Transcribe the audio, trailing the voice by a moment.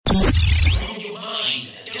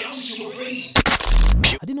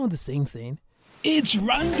Are they not the same thing? It's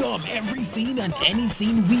random, everything and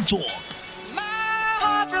anything we talk. My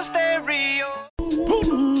heart's a stereo.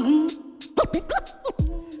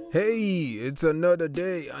 Hey, it's another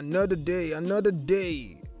day.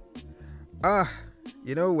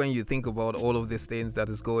 When you think about all of these things that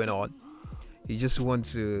is going on, you just want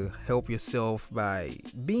to help yourself by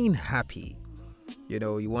being happy.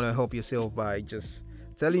 You want to help yourself by just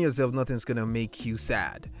telling yourself nothing's going to make you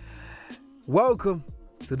sad. Welcome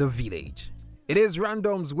to the village. It is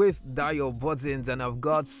Randoms with Dial Buttons, and I've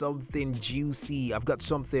got something juicy. I've got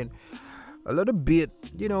something a little bit,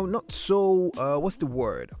 not so, what's the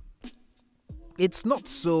word? It's not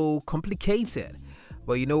so complicated.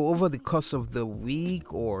 But, over the course of the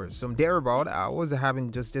week or some thereabout, I was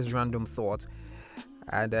having just this random thought.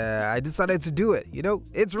 And I decided to do it.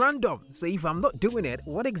 It's random. So if I'm not doing it,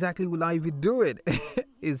 what exactly will I be doing?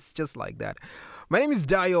 It's just like that. My name is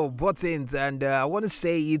Dial Buttons, and I want to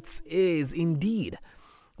say it is indeed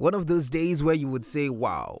one of those days where you would say,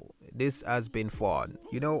 wow, this has been fun.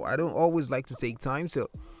 I don't always like to take time, so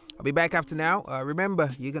I'll be back after now.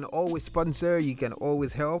 Remember, you can always sponsor, you can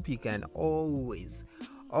always help, you can always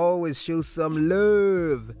show some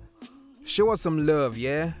love. Show us some love,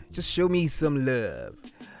 yeah? Just show me some love.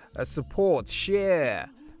 Support, share,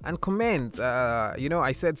 and comment.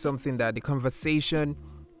 I said something that the conversation,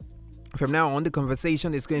 from now on, the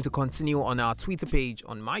conversation is going to continue on our Twitter page,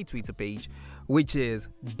 on my Twitter page, which is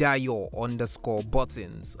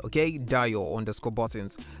Dio_Buttons. Okay?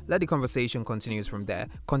 Dio_Buttons. Let the conversation continue from there.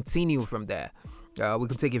 We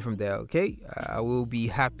can take it from there, okay? I will be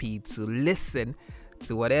happy to listen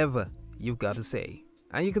to whatever you've got to say.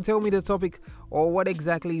 And you can tell me the topic or what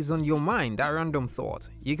exactly is on your mind, that random thought.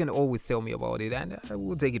 You can always tell me about it, and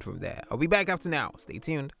we'll take it from there. I'll be back after now. Stay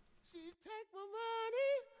tuned. She take my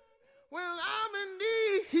money when I'm in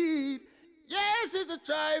need. Yes, she's a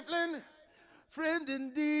trifling friend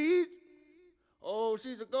indeed. Oh,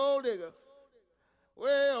 she's a gold digger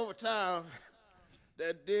way over town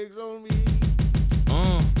that digs on me.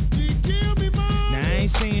 She give me money. Now I ain't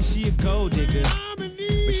saying she a gold digger,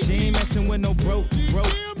 but she ain't messing with no broke.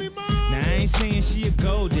 Now I ain't saying she a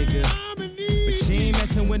gold digger, but she ain't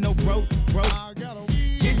messing with no broke.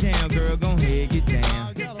 Get down, girl, gon' head, get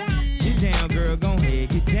down. Get down, girl, gon' head,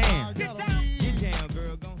 get down. Get down,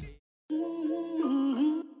 girl, gon' head.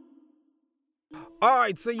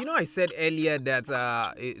 Alright, so I said earlier that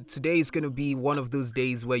today is going to be one of those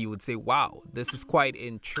days where you would say, wow, this is quite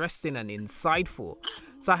interesting and insightful.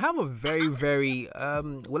 So I have a very, very,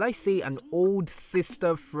 will I say an old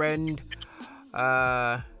sister friend.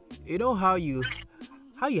 How you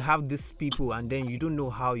have these people and then you don't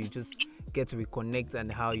know how you just get to reconnect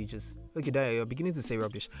and how you just, okay, Daya, you're beginning to say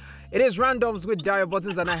rubbish. It is Randoms with Dial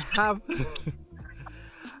Buttons, and I have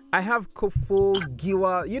Kofo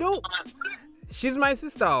Giwa. She's my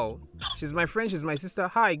sister. She's my friend. She's my sister.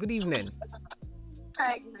 Hi, good evening.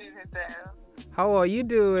 Hi, good evening, sir. How are you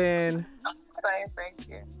doing? Fine, thank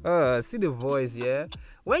you. See the voice, yeah?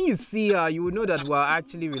 When you see her, you will know that we're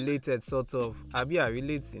actually related, sort of. Abia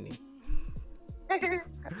relating.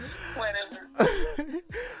 Whatever.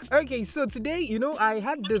 Okay, so today, I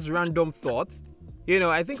had this random thought.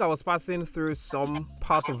 I think I was passing through some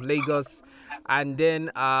part of Lagos, and then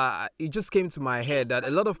it just came to my head that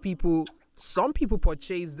a lot of people, some people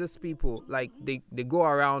purchase these people, like they go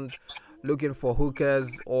around looking for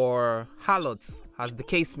hookers or harlots, as the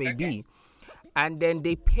case may be. And then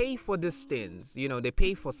they pay for these things, they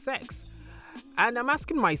pay for sex. And I'm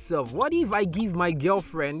asking myself, what if I give my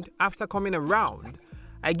girlfriend, after coming around,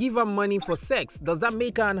 I give her money for sex? Does that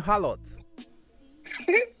make her an harlot?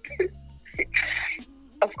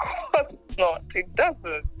 Of course not. It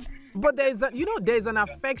doesn't. But there's an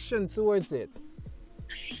affection towards it.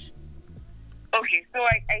 Okay, so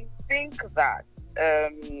I think that,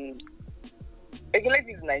 okay, let's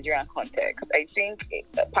use Nigerian context. I think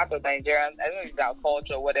part of Nigerian, I don't know if it's our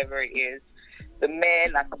culture or whatever it is, the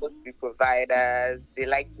men are supposed to be providers. They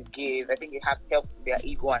like to give. I think it helps with their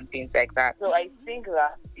ego and things like that. So I think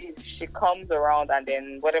that if she comes around and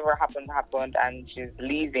then whatever happened and she's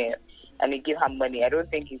leaving and they give her money, I don't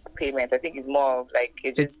think it's payment. I think it's more of like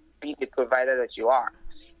you just be the provider that you are.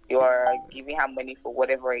 You are giving her money for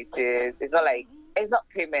whatever it is. It's not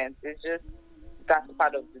payment. It's just that's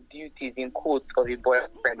part of the duties in quotes of a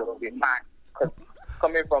boyfriend or a man. Because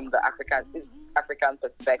coming from the African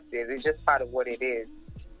perspective, it's just part of what it is.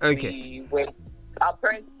 Okay. When our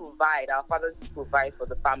parents provide, our fathers provide for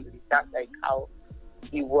the family. That's like how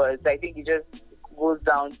it was. I think it just goes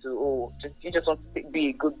down to you just want to be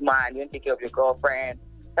a good man. You want to take care of your girlfriend.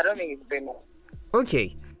 I don't think it's payment.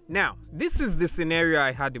 Okay. Now, this is the scenario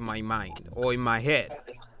I had in my mind or in my head.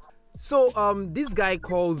 So this guy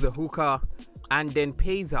calls a hooker and then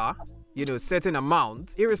pays her, certain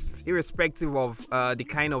amount, irrespective of the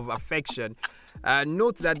kind of affection.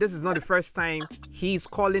 Note that this is not the first time he's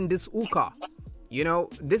calling this hooker.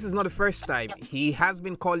 This is not the first time. He has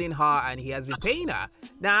been calling her and he has been paying her.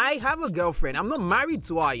 Now, I have a girlfriend. I'm not married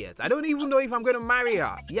to her yet. I don't even know if I'm going to marry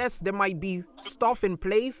her. Yes, there might be stuff in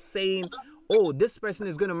place saying, oh, this person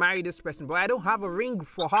is going to marry this person, but I don't have a ring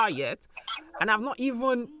for her yet. And I've not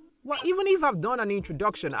even if I've done an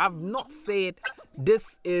introduction, I've not said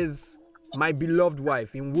this is my beloved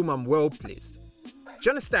wife in whom I'm well pleased. Do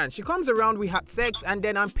you understand? She comes around, we had sex, and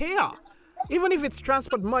then I pay her. Even if it's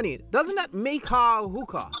transport money, doesn't that make her a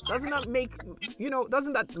hooker? Doesn't that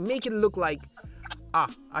make it look like,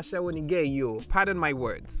 Asha wouldn't get you? Pardon my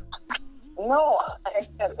words. No,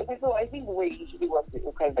 so I think the way it usually works with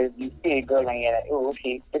hookers is you see a girl and you're like, oh,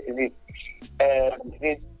 okay, this is it.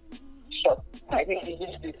 This short. I think they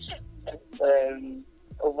just do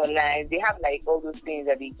overnight. They have like all those things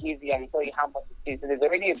that they give you and they tell you how much it is. So there's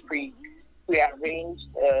already a prearranged.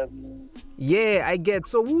 Yeah, I get.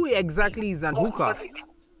 So who exactly is an hooker?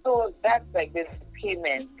 So that's like this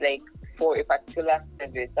payment, like for a particular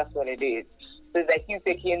service. That's what it is. So it's like you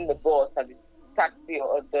taking the bus or the taxi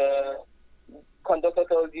or the conductor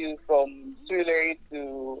tells you from Surrey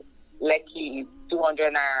to Lekki is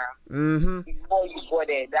 200 naira. Mm-hmm. Before you go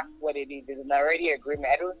there, that's what it is. There's an already agreement.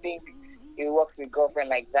 I don't think it works with girlfriend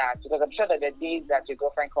like that because I'm sure that the days that your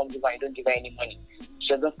girlfriend comes over and you don't give her any money,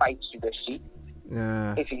 she doesn't fight you, does she?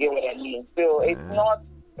 If you get what I mean. So it's not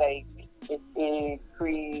like it's a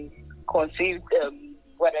preconceived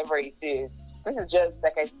whatever it is. This is just,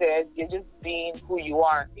 like I said, you're just being who you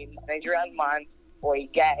are, a Nigerian man or a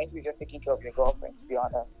guy who's just taking care of your girlfriend, to be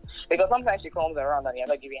honest. Because sometimes she comes around and you're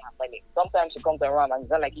not giving her money. Sometimes she comes around and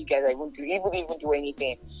it's not like you guys are even do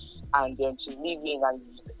anything. And then she's leaving and,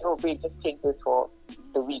 oh, babe, just take this for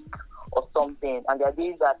the week or something. And there are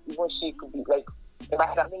days that even she could be like, if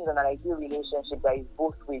I can think in an ideal relationship that is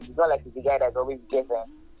both ways, it's not like it's the guy that's always giving.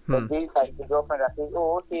 But there's like the girlfriend that says,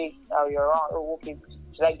 oh, okay, you're wrong. Oh, okay,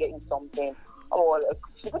 should I get you something? Oh,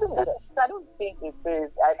 I don't think it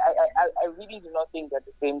is. I really do not think they're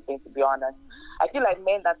the same thing, to be honest. I feel like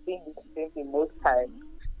men that think the same thing most times.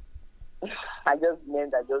 I just men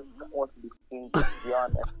that just want to be seen, to be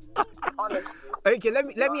honest. Honestly. Okay,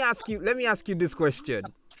 let me ask you this question.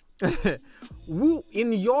 Who,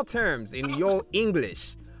 in your terms, in your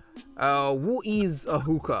English, who is a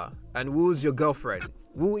hooker and who's your girlfriend?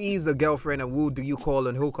 Who is a girlfriend and who do you call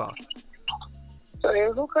a hooker? So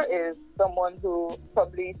a hooker is someone who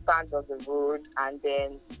probably stands on the road and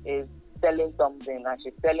then is selling something and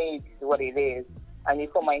she's selling it what it is. And you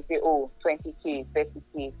come and say, oh, 20K,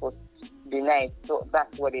 30K for the night. So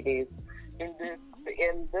that's what it is. In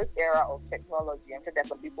this era of technology, I'm sure there's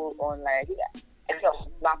some people online. I saw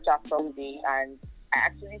Snapchat someday and I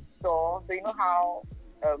actually saw, so you know how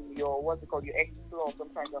your explore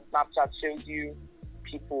sometimes on Snapchat shows you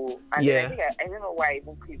people, and yeah. I don't know why I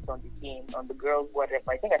even clicked on the thing, on the girls,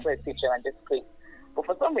 whatever. I think I saw a picture and just clicked. But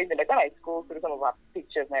for some reason, by the time I scrolled through some of her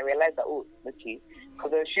pictures and I realized that, oh, okay.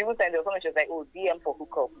 Because she was saying there was something, she was like, oh, DM for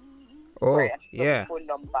hookup. Oh, right? yeah. Phone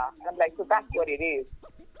number. And I'm like, so that's what it is.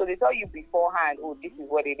 So they tell you beforehand, oh, this is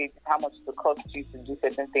what it is, how much it will cost you to do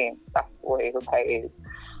certain things. That's what a hooker is.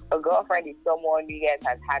 A girlfriend is someone you guys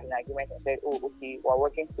has had an argument and said, oh, okay, we're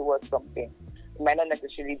working towards something. You might not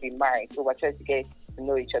necessarily be married, so we're trying to get to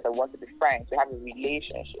know each other, want to be friends, to have a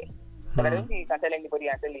relationship. But I don't think you can tell anybody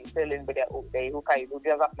and tell anybody, oh, the hooker is, oh,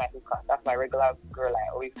 that's my hooker, that's my regular girl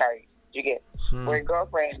I always carry. You get? For a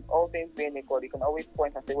girlfriend, all things being equal, you can always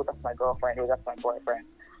point and say, oh, that's my girlfriend, oh, that's my boyfriend.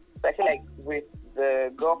 So I feel like with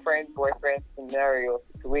the girlfriend-boyfriend scenario,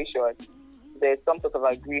 situation, there's some sort of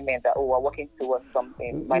agreement that, oh, we're working towards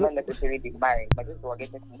something. Might not necessarily be married, but just we're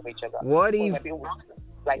getting to know each other. What if, maybe we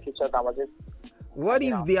like each other, but just... What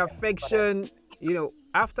if the affection,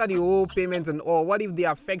 after the whole payment and all, what if the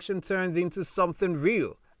affection turns into something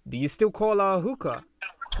real? Do you still call her a hooker?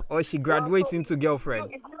 Or she graduates into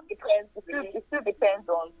girlfriend? It still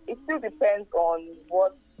depends on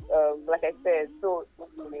what, like I said. So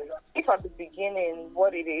if at the beginning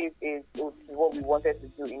what it is what we wanted to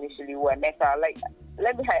do initially, when I met her,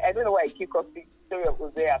 I don't know why I keep the story of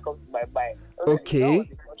Hosea comes to my mind.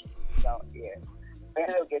 Okay. When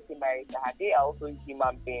they're getting married, they are also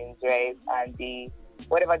human beings, right? And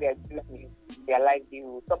whatever they're doing is their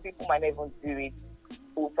livelihood. Some people might not even do it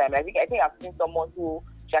full time. I think I've seen someone who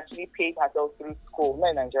she actually paid herself through school,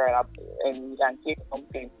 not in Nigeria, and paid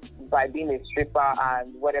something by being a stripper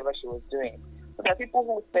and whatever she was doing. So there are people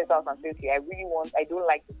who set out and say, okay, I don't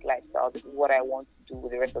like this lifestyle. This is what I want to do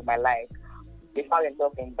with the rest of my life. they found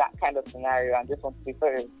themselves in that kind of scenario and just want to be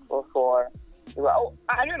first or for.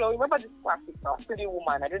 I don't know. Remember this classic Pretty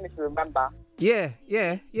Woman? I don't know if you remember. Yeah.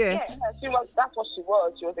 Yeah, she was. That's what she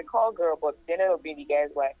was. She was a call girl, but she ended up being the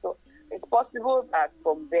guy's wife. So it's possible that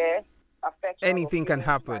from there, affection, Anything can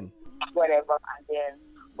happen. Whatever, and then,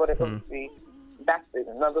 but obviously, that's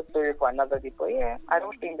another story for another day. But yeah, I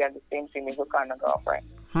don't think they're the same thing as hooker and a girlfriend.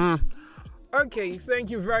 Okay, thank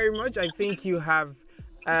you very much. I think you have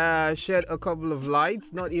shed a couple of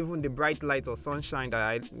lights, not even the bright light or sunshine that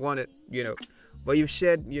I wanted, but you've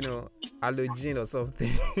shed, halogen or something.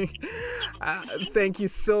 Thank you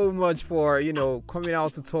so much for, coming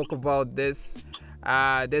out to talk about this.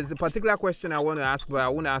 There's a particular question I want to ask, but I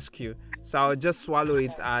won't ask you. So I'll just swallow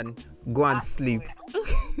it and go and sleep.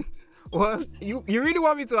 Well, you really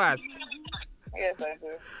want me to ask? Yes, I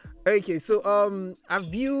do. Okay, so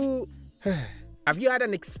have you had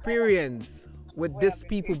an experience with these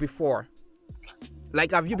people before?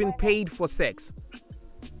 Like, have you been paid for sex?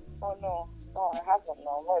 Oh no, I haven't.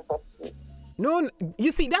 No, not. No,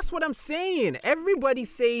 you see, that's what I'm saying. Everybody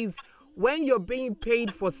says when you're being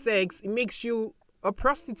paid for sex, it makes you a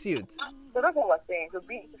prostitute. So that's what we're saying. So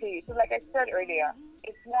being paid. So like I said earlier,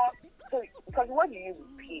 it's not because what do you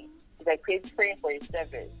pay? It's like paying for a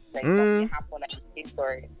service. Like something happen, like you pay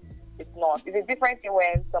for it. It's not. It's a different thing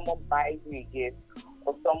when someone buys you a gift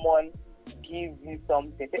or someone gives you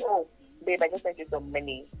something. Say, oh, babe, I just sent you some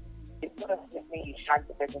money. It doesn't mean you charge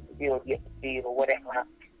the person to or yesterday or whatever.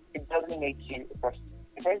 It doesn't make you a prostitute.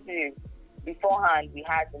 The first thing is, beforehand, we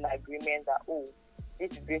had an agreement that, oh,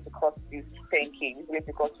 this is going to cost you 10K, this is going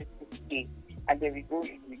to cost you 50K. And then we do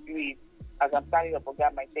it as I'm starting up, I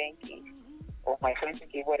got my 10K or my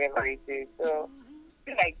 20K, whatever it is. So,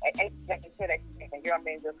 like I said, Nigerian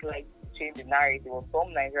men just like to change the narrative. Or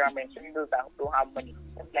some Nigerian men, especially those that don't have money,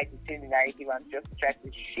 just like to change the narrative and just try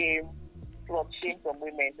to shame some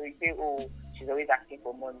women. So you say, oh, she's always asking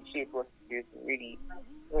for money, she's a prostitute, really.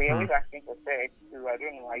 So you're always asking for sex too. I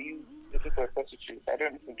don't know, are you looking for a prostitute? I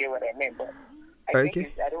don't know if you get what I mean, but I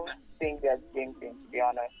don't think they're the same thing, to be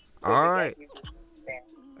honest. So all right.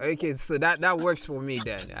 Okay, so that works for me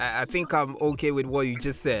then. I think I'm okay with what you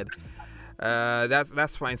just said.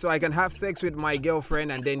 That's fine. So I can have sex with my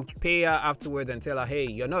girlfriend and then pay her afterwards and tell her, hey,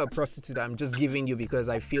 you're not a prostitute. I'm just giving you because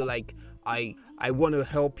I feel like I want to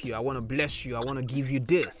help you. I want to bless you. I want to give you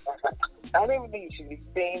this. I don't even think you should be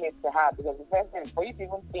saying it to her, because the first thing, for you to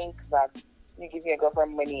even think that you give your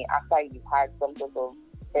girlfriend money after you've had some sort of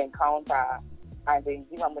encounter and then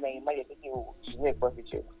give her money and you might think, oh, she's not a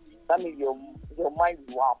prostitute. That means your mind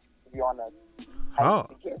is warped, to be honest. Oh.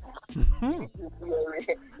 You're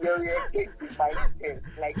engaged with mindset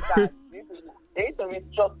like that. They need to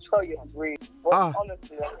restructure your brain. But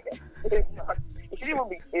honestly, it's not. It shouldn't even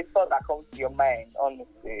be a thought that comes to your mind,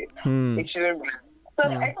 honestly. It shouldn't be. So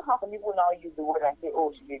I know how some people now use the word and say,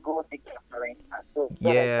 oh, should they go take care of her and so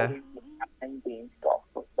yeah. And being stuff.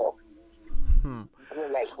 So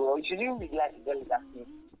like, well, you shouldn't be glad the girl is asking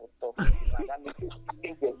for stuff. And that makes you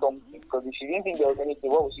think there's something. Because if she didn't think there was anything,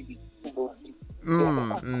 what would she be doing?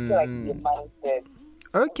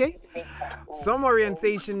 Okay. Some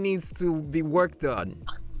orientation needs to be worked on.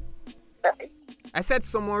 I said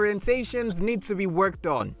some orientations need to be worked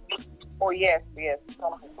on. Oh, yes. Yes.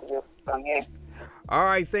 All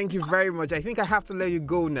right, thank you very much. I think I have to let you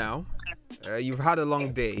go now. You've had a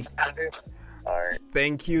long day. All right.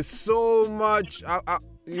 Thank you so much.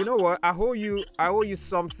 You know what? I owe you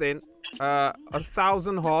something.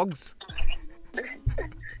 1,000 hugs.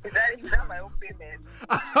 Is that my own payment?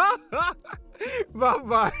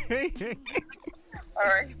 Bye-bye. All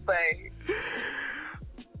right, bye.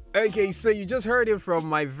 Okay, so you just heard it from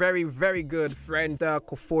my very, very good friend,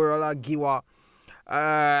 Koforola Giwa.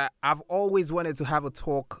 I've always wanted to have a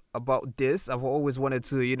talk about this. I've always wanted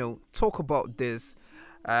to, talk about this.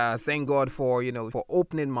 Thank God for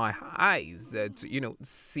opening my eyes to,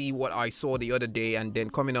 see what I saw the other day and then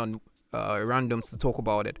coming on randoms to talk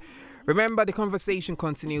about it. Remember, the conversation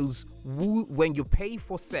continues. When you pay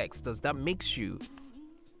for sex, does that make you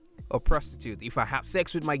a prostitute? If I have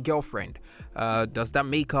sex with my girlfriend, does that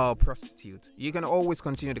make her a prostitute? You can always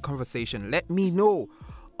continue the conversation. Let me know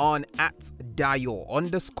on @Dayo_buttons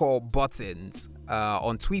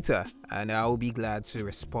on Twitter, and I will be glad to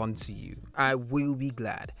respond to you. I will be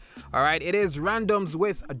glad. All right, it is Randoms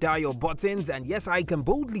with Dayo Buttons, and yes, I can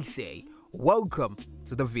boldly say, welcome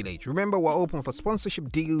to the village. Remember, we're open for sponsorship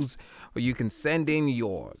deals, or you can send in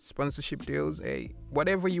your sponsorship deals. Hey,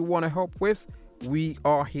 whatever you want to help with, we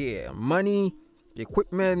are here. Money,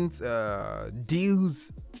 equipment,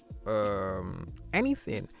 deals,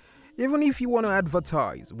 anything. Even if you want to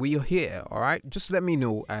advertise, we are here, all right? Just let me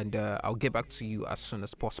know and I'll get back to you as soon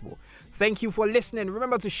as possible. Thank you for listening.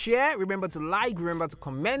 Remember to share, remember to like, remember to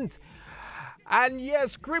comment. And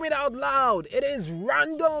yes, scream it out loud. It is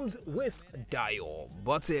Randoms with Dio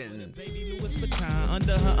Buttons. Baby Louis Vuitton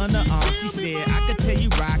under her underarm. She said, I could tell you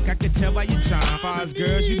rock, I could tell by your charm. Far as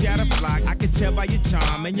girls, you got a flock. I could tell by your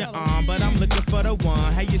charm and your arm, but I'm looking for the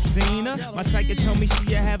one. Have you seen her? My psychic told me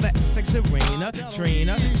she have a like Serena,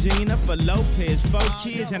 Trina, Gina for Lopez, 4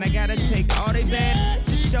 kids, and I gotta take all they bad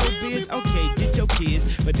to showbiz. Okay, get your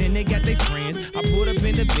kids, but then they got their friends. I pulled up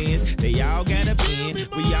in the Benz, they all got a bin.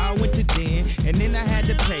 We all went to den. And then I had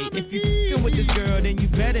to pay. If you f***ing with this girl, then you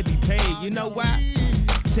better be paid. You know why?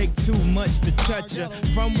 Take too much to touch her.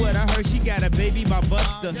 From what I heard, she got a baby by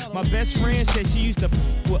Buster. My best friend said she used to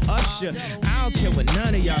f*** with Usher. I don't care what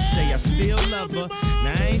none of y'all say, I still love her.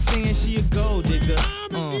 Now I ain't saying she a gold digger,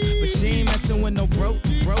 but she ain't messing with no broke.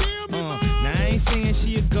 Now I ain't saying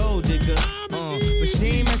she a gold digger, but she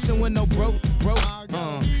ain't messing with no broke.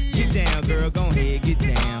 Get down, girl, gon' head, get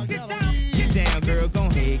down. Get down, girl,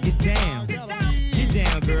 gon' head, get down. Get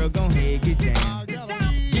down, girl, gon' head, get down.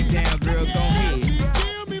 Get down, girl, gon' head.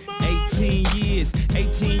 18 years,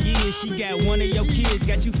 she got one of your kids,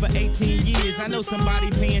 got you for 18 years. I know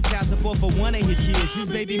somebody paying child support for one of his kids. His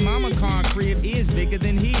baby mama car crib is bigger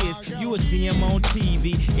than his. You will see him on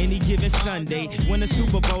TV any given Sunday. Win a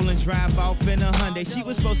Super Bowl and drive off in a Hyundai. She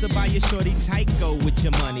was supposed to buy your shorty Tyco with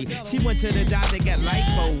your money. She went to the doctor, got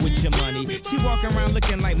lipo with your money. She walk around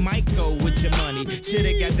looking like Michael with your money.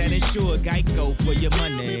 Shoulda got that insured Geico for your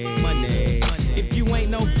money. If you ain't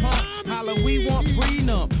no punk, holla, we want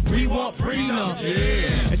prenup. We want prenup,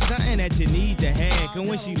 yeah. It's something that you need to have. Cause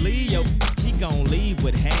when she leave, she gon' leave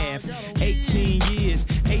with half. 18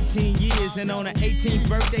 years, and on her 18th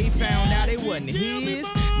birthday, found out it wasn't his.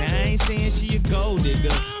 Now I ain't saying she a gold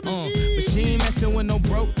digger, but she ain't messing with no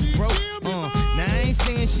broke. Now I ain't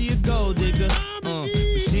saying she a gold digger, but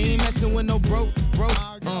she ain't messing with no broke.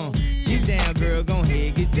 Get down, girl, gon'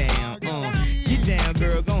 head, get down. Get down,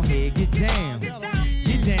 girl, gon' head, get down.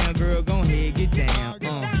 Get down, girl, gon' head, get down.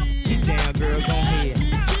 Get down, girl, gon' head.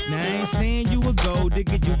 Now I ain't saying you a gold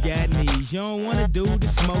digger, you got knees. You don't wanna do the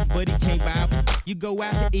smoke, but he can't buy. You go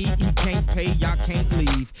out to eat, he can't pay, y'all can't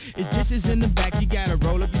leave. His dishes in the back, you gotta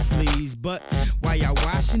roll up your sleeves. But while y'all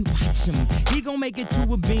washing, watch him. He gon' make it to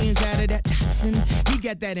a beans out of that Datsun. He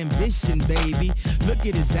got that ambition, baby. Look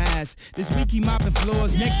at his eyes. This week he mopping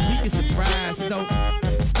floors, next week is the fries. So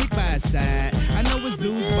stick by his side. I know his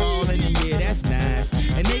dudes ballin', and yeah, that's nice.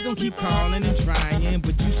 And they gon' keep calling and trying,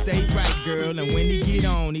 but you stay right, girl. And when he get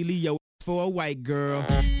on, he leave your for a white girl.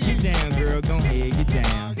 Get down, girl, gon' head, get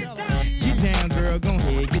down. Get down, girl, gon'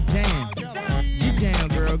 head, get down. Get down,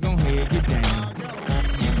 girl, gon' head, get down.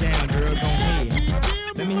 Get down, girl, gon' head.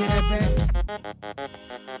 Let me hear that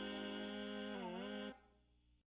back.